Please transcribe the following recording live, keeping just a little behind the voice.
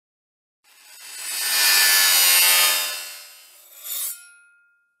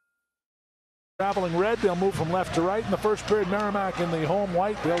Traveling red, they'll move from left to right. In the first period, Merrimack in the home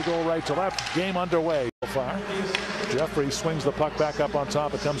white. They'll go right to left. Game underway so far. Jeffries swings the puck back up on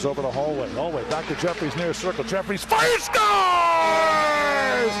top. It comes over to Hallway. Hallway back to Jeffries near circle. Jeffries fires, scores!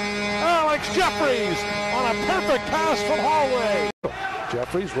 Alex Jeffries on a perfect pass from Hallway.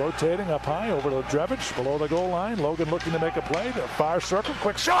 Jeffries rotating up high over to Drevich below the goal line. Logan looking to make a play. The far circle,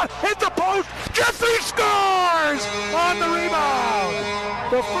 quick shot, hit the post. Jeffries scores on the rebound.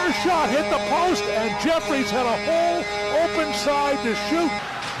 The first shot hit the post, and Jeffries had a whole open side to shoot.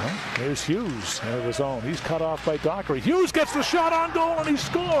 Well, there's Hughes out of his own. He's cut off by Dockery. Hughes gets the shot on goal, and he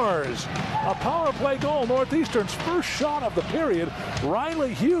scores. A power play goal. Northeastern's first shot of the period.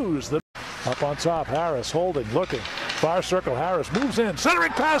 Riley Hughes. Up on top, Harris holding, looking. Far circle, Harris moves in.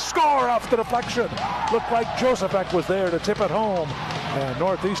 Centering pass, score off the deflection. Looked like Josepek was there to tip it home. And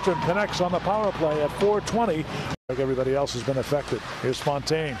Northeastern connects on the power play at 4:20. Like everybody else has been affected. Here's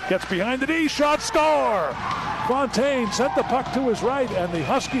Fontaine. Gets behind the D, shot, score! Fontaine sent the puck to his right, and the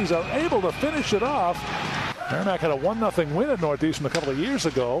Huskies are able to finish it off. Merrimack had a 1-0 win at Northeastern a couple of years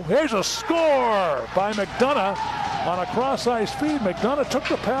ago. Here's a score by McDonough on a cross-ice feed. McDonough took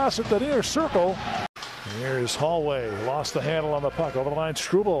the pass at the near circle. Here's Hallway, lost the handle on the puck. Over the line,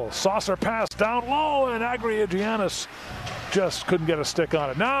 Struble, saucer pass down low, and Agriagiannis just couldn't get a stick on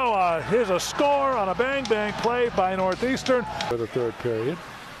it. Now here's a score on a bang-bang play by Northeastern for the third period.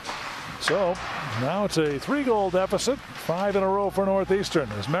 So now it's a 3-goal deficit, 5 in a row for Northeastern.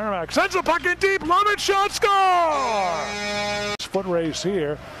 As Merrimack sends the puck in deep, Lovett shot, score! Foot race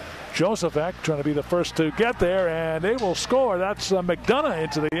here. Josepek trying to be the first to get there, and they will score. That's McDonough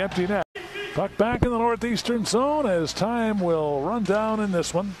into the empty net. Puck back in the Northeastern zone as time will run down in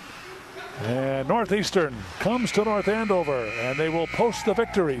this one. And Northeastern comes to North Andover, and they will post the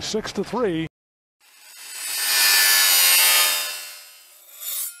victory 6-3.